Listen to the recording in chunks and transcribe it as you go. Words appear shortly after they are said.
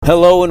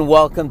Hello and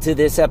welcome to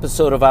this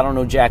episode of I Don't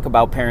Know Jack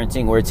About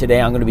Parenting, where today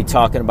I'm going to be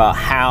talking about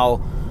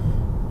how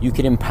you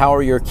can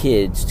empower your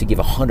kids to give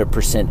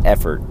 100%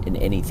 effort in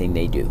anything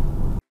they do.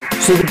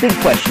 So the big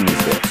question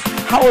is this: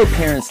 how are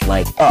parents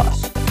like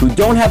us, who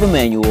don't have a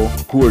manual,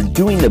 who are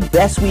doing the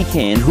best we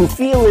can, who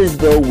feel as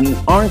though we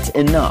aren't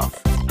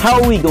enough,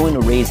 how are we going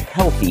to raise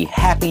healthy,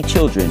 happy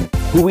children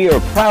who we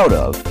are proud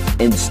of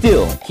and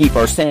still keep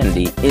our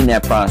sanity in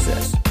that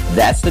process?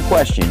 That's the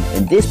question,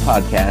 and this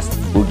podcast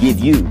will give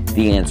you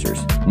the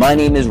answers. My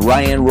name is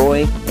Ryan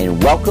Roy,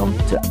 and welcome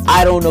to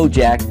I Don't Know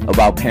Jack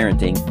About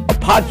Parenting, a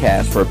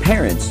podcast for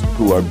parents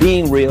who are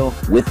being real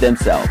with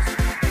themselves.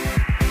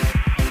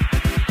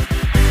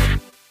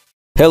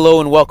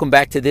 Hello, and welcome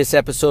back to this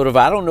episode of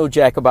I Don't Know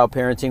Jack About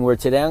Parenting, where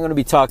today I'm going to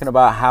be talking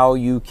about how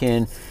you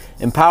can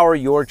empower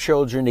your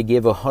children to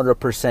give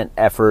 100%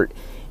 effort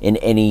in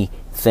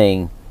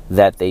anything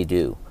that they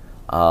do.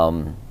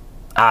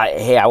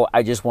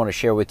 I just want to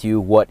share with you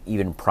what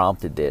even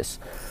prompted this.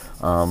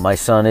 My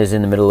son is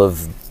in the middle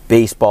of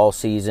baseball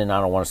season. I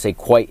don't want to say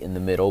quite in the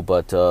middle,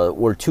 but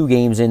we're 2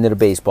 games into the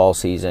baseball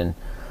season.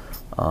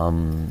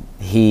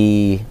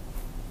 He,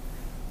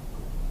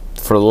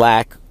 for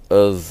lack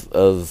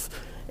of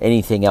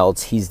anything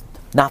else, he's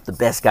not the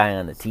best guy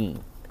on the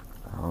team.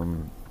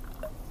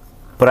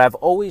 But I've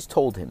always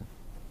told him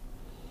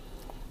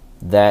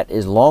that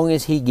as long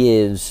as he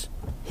gives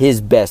his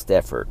best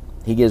effort,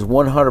 he gives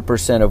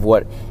 100% of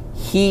what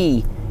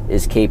he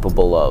is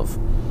capable of,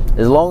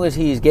 as long as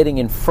he's getting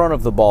in front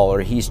of the ball or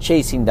he's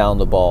chasing down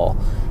the ball,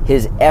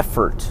 his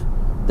effort,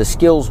 the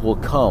skills will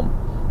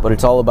come, but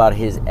it's all about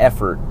his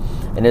effort.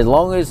 And as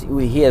long as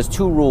he has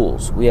 2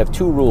 rules, we have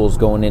 2 rules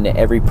going into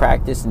every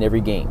practice and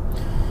every game.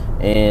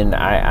 And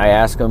I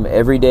ask him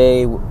every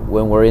day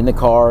when we're in the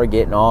car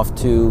getting off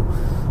to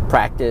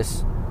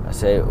practice, I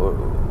say,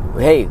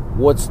 hey,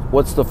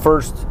 what's the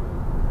first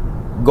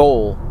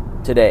goal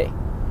today?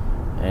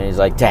 And he's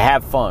like, to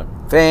have fun.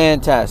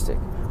 Fantastic.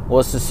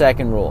 What's the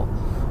second rule?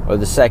 Or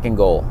the second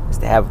goal is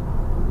to have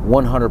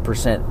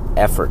 100%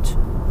 effort,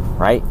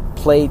 right?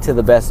 Play to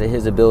the best of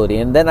his ability.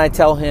 And then I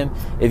tell him,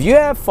 if you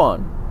have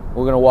fun,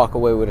 we're going to walk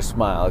away with a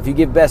smile. If you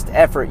give best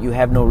effort, you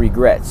have no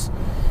regrets.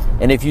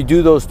 And if you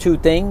do those 2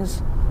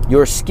 things,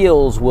 your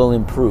skills will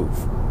improve.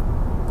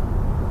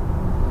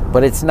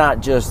 But it's not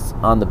just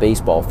on the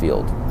baseball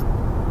field.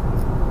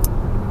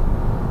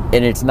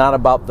 And it's not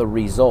about the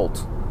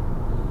result.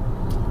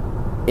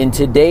 In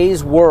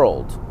today's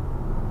world,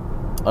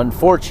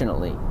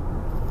 unfortunately,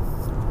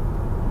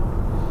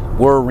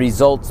 we're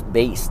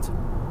results-based.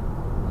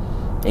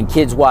 And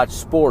kids watch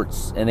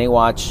sports, and they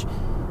watch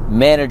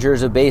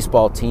managers of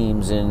baseball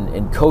teams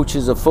and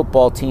coaches of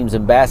football teams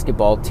and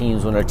basketball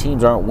teams. When our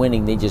teams aren't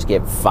winning, they just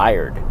get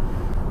fired.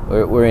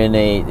 We're in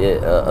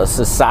a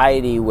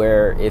society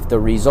where if the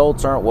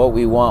results aren't what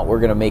we want, we're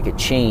going to make a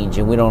change,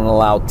 and we don't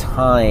allow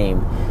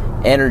time,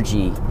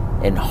 energy,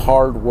 and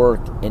hard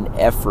work and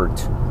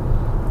effort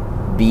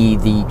be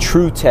the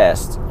true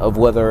test of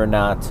whether or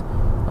not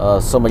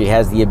somebody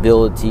has the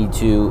ability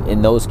to,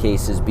 in those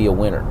cases, be a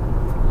winner.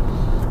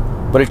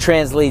 But it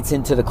translates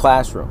into the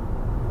classroom.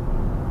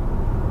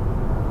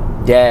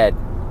 Dad,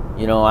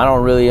 I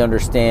don't really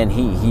understand.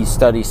 He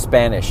studies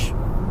Spanish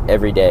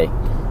every day.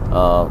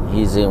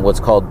 He's in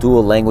what's called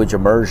dual language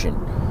immersion.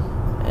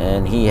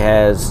 And he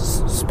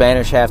has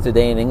Spanish half the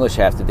day and English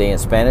half the day. And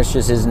Spanish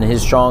just isn't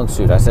his strong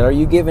suit. I said, are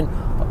you giving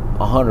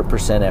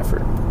 100%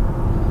 effort?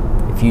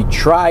 If you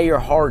try your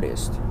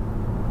hardest,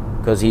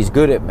 because he's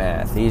good at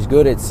math, he's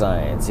good at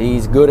science,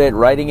 he's good at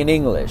writing in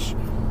English,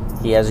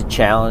 he has a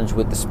challenge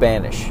with the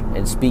Spanish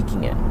and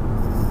speaking it.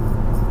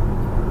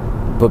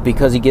 But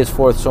because he gives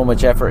forth so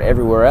much effort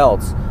everywhere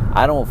else,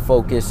 I don't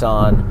focus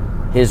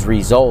on his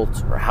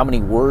results or how many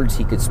words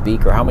he could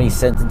speak or how many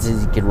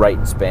sentences he could write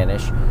in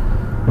Spanish.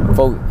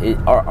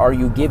 Are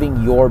you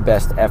giving your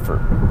best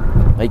effort?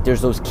 Like,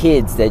 there's those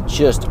kids that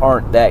just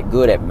aren't that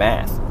good at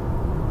math.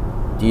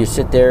 Do you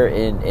sit there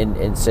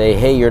and say,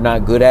 hey, you're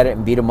not good at it,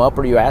 and beat them up?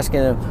 Or are you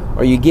asking them,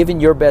 are you giving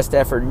your best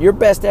effort? And your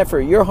best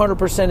effort, your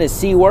 100% is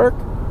C work?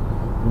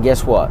 And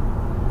guess what?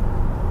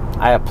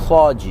 I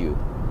applaud you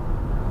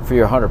for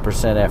your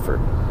 100% effort.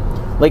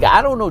 Like,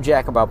 I don't know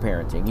jack about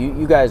parenting.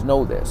 You guys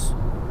know this.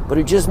 But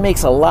it just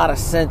makes a lot of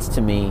sense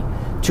to me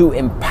to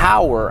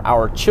empower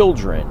our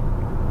children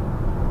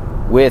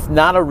with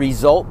not a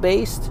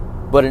result-based,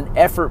 but an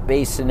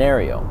effort-based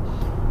scenario.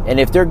 And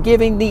if they're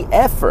giving the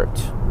effort,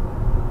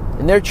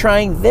 and they're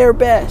trying their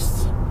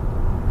best,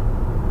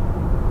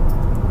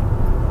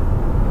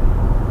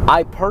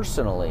 I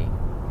personally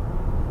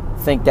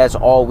think that's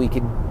all we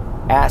could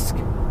ask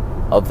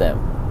of them.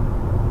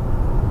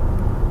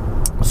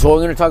 So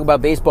we're going to talk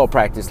about baseball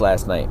practice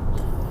last night.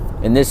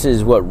 And this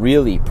is what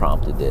really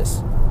prompted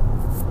this,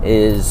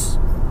 is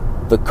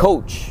the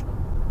coach.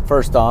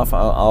 First off,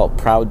 I'll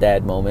proud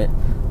dad moment.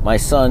 My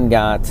son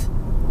got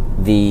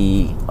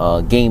the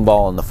game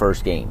ball in the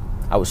first game.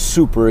 I was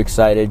super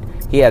excited.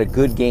 He had a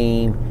good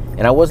game,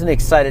 and I wasn't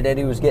excited that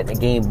he was getting a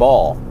game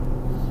ball.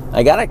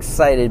 I got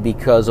excited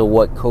because of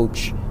what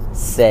Coach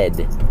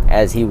said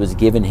as he was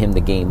giving him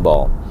the game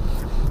ball.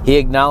 He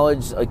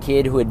acknowledged a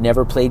kid who had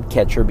never played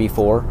catcher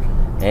before,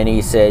 and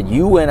he said,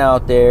 "You went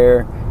out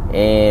there,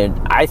 and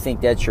I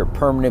think that's your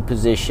permanent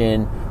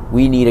position.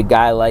 We need a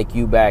guy like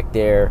you back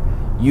there.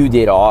 You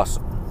did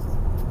awesome."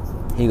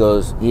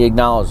 He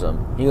acknowledged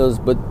him. He goes,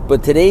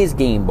 but today's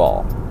game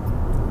ball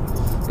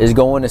is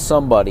going to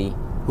somebody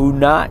who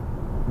not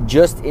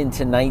just in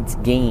tonight's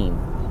game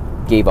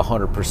gave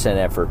 100%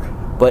 effort,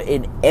 but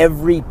in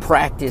every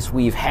practice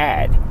we've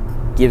had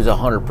gives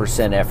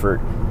 100% effort,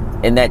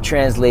 and that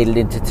translated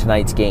into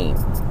tonight's game.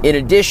 In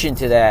addition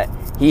to that,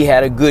 he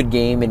had a good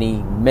game, and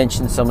he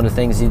mentioned some of the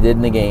things he did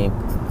in the game,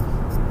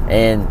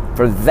 and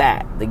for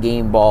that, the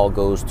game ball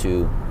goes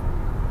to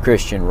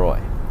Christian Roy.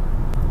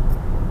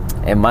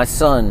 And my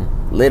son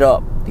lit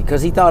up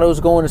because he thought it was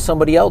going to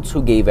somebody else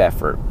who gave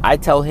effort. I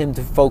tell him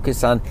to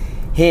focus on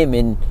him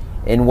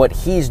and what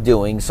he's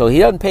doing, so he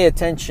doesn't pay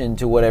attention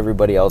to what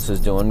everybody else is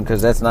doing,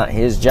 because that's not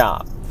his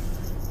job.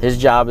 His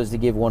job is to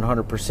give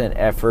 100%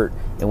 effort,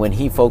 and when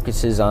he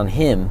focuses on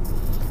him,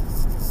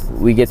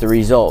 we get the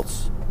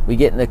results. We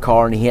get in the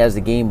car and he has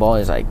the game ball,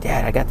 and he's like,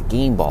 "Dad, I got the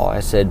game ball." I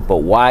said,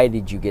 "But why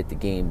did you get the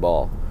game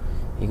ball?"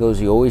 He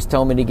goes, "You always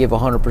tell me to give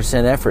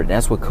 100% effort, and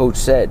that's what Coach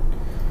said."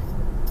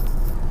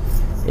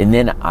 And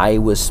then I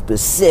was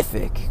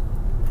specific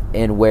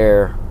in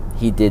where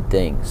he did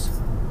things.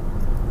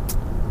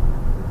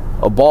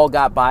 A ball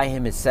got by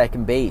him at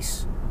second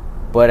base,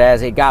 but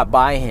as it got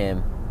by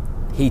him,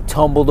 he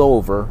tumbled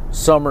over,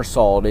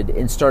 somersaulted,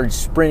 and started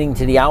sprinting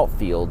to the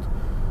outfield,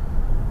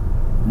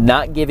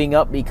 not giving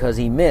up because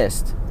he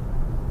missed,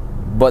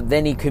 but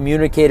then he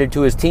communicated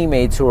to his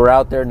teammates who were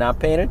out there not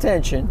paying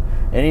attention,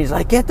 and he's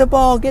like, "Get the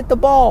ball, get the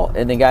ball."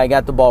 And the guy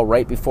got the ball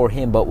right before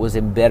him, but was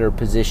in better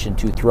position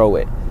to throw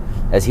it,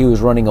 as he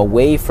was running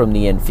away from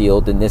the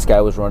infield and this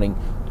guy was running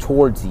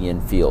towards the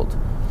infield.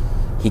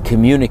 He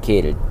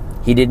communicated.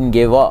 He didn't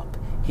give up.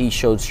 He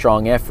showed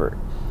strong effort.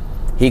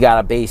 He got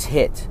a base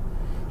hit.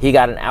 He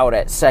got an out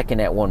at second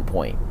at one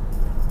point.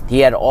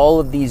 He had all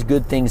of these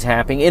good things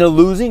happening in a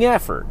losing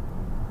effort,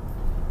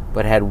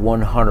 but had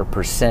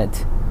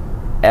 100%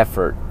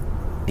 effort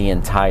the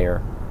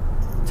entire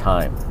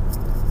time.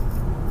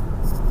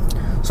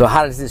 So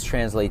how does this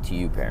translate to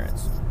you,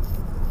 parents?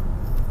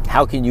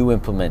 How can you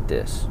implement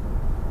this?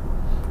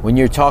 When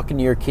you're talking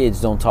to your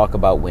kids, don't talk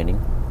about winning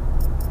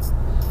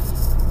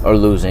or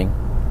losing.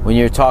 When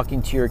you're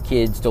talking to your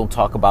kids, don't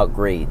talk about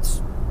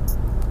grades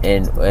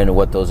and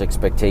what those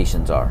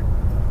expectations are.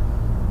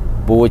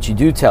 But what you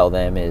do tell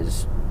them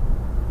is,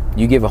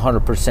 you give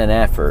 100%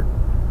 effort,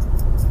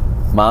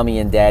 mommy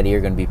and daddy are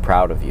going to be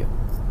proud of you.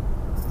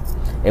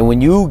 And when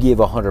you give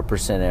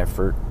 100%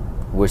 effort,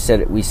 we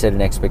set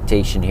an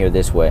expectation here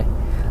this way: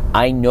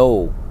 I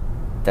know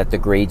that the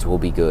grades will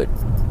be good.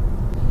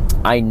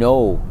 I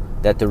know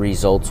that the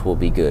results will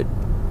be good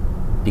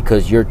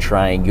because you're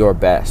trying your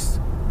best.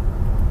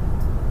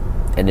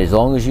 And as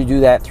long as you do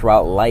that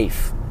throughout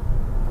life,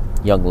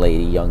 young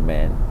lady, young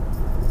man,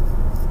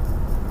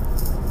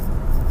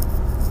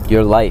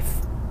 your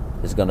life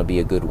is going to be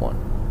a good one.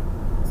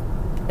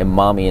 And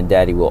mommy and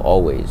daddy will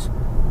always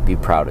be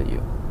proud of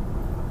you.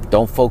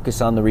 Don't focus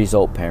on the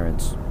result,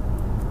 parents.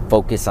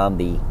 Focus on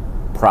the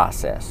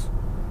process.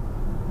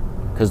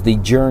 Because the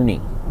journey,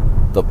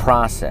 the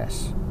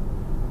process,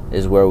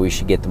 is where we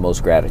should get the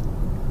most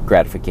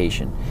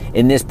gratification.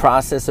 In this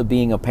process of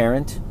being a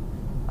parent,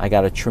 I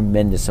got a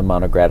tremendous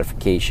amount of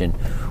gratification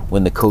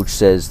when the coach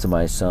says to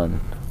my son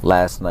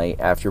last night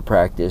after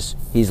practice,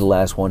 he's the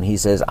last one, he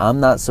says, "I'm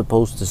not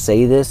supposed to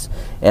say this,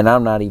 and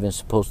I'm not even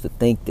supposed to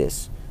think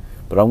this,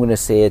 but I'm going to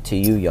say it to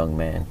you, young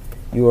man.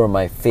 You are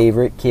my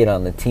favorite kid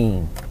on the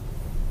team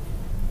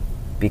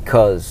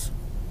because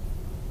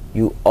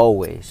you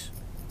always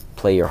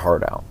play your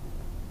heart out."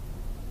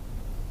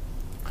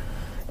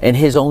 And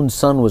his own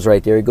son was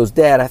right there. He goes,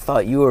 "Dad, I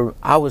thought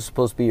I was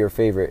supposed to be your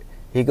favorite."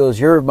 He goes,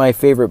 "You're my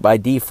favorite by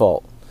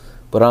default.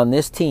 But on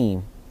this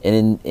team,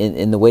 and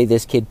in the way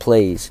this kid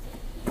plays,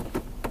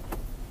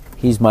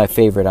 he's my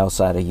favorite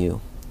outside of you."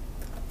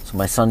 So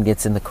my son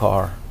gets in the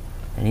car,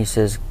 and he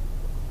says,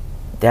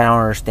 "Dad, I don't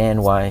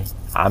understand why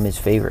I'm his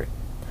favorite."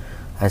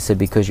 I said,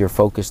 "Because you're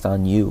focused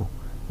on you,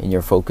 and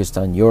you're focused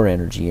on your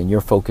energy, and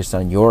you're focused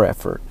on your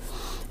effort.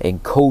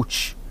 And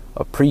coach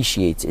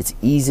appreciates. It's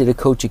easy to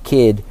coach a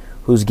kid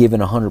who's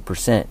given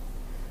 100%.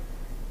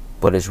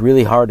 But it's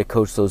really hard to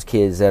coach those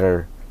kids that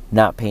are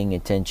not paying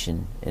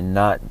attention and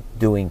not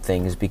doing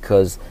things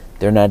because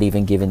they're not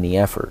even giving the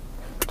effort.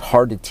 It's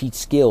hard to teach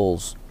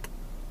skills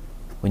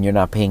when you're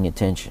not paying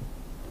attention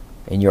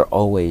and you're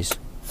always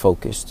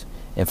focused.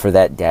 And for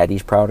that,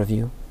 daddy's proud of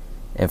you.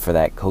 And for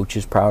that, coach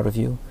is proud of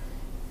you.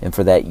 And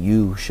for that,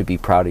 you should be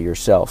proud of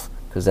yourself,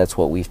 because that's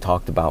what we've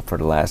talked about for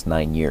the last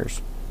 9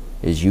 years,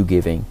 is you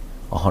giving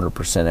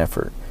 100%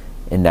 effort.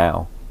 And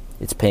now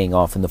it's paying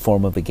off in the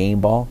form of a game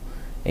ball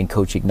and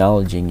coach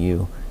acknowledging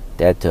you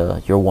that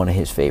you're one of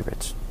his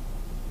favorites.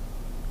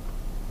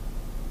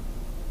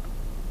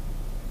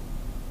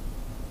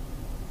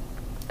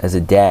 As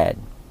a dad,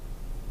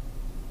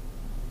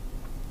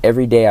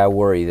 every day I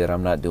worry that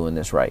I'm not doing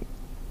this right.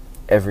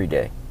 every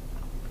day.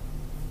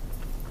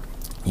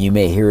 You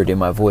may hear it in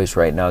my voice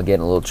right now,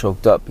 getting a little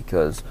choked up,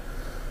 because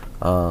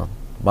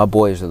my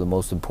boys are the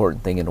most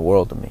important thing in the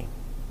world to me.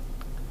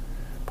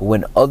 But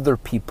when other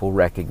people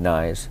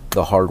recognize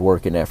the hard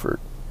work and effort,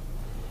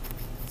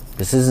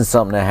 this isn't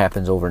something that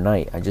happens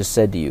overnight. I just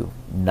said to you,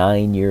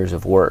 9 years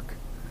of work.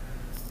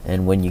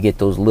 And when you get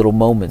those little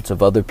moments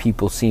of other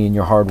people seeing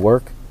your hard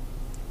work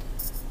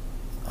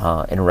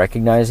and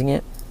recognizing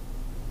it,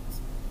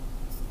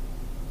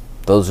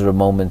 those are the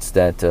moments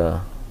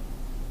that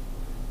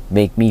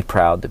make me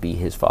proud to be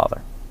his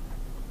father.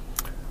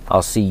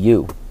 I'll see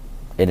you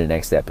in the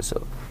next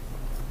episode.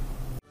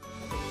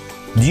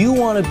 Do you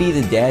want to be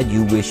the dad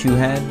you wish you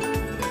had?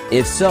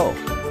 If so,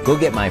 go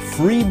get my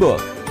free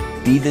book,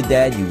 Be the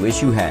Dad You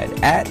Wish You Had,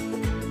 at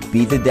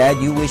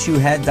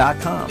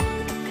BeTheDadYouWishYouHad.com.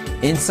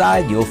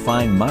 Inside, you'll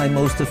find my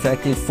most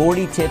effective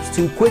 40 tips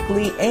to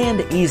quickly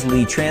and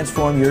easily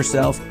transform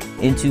yourself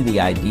into the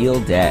ideal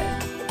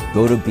dad.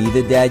 Go to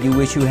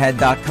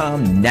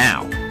BeTheDadYouWishYouHad.com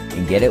now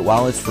and get it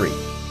while it's free.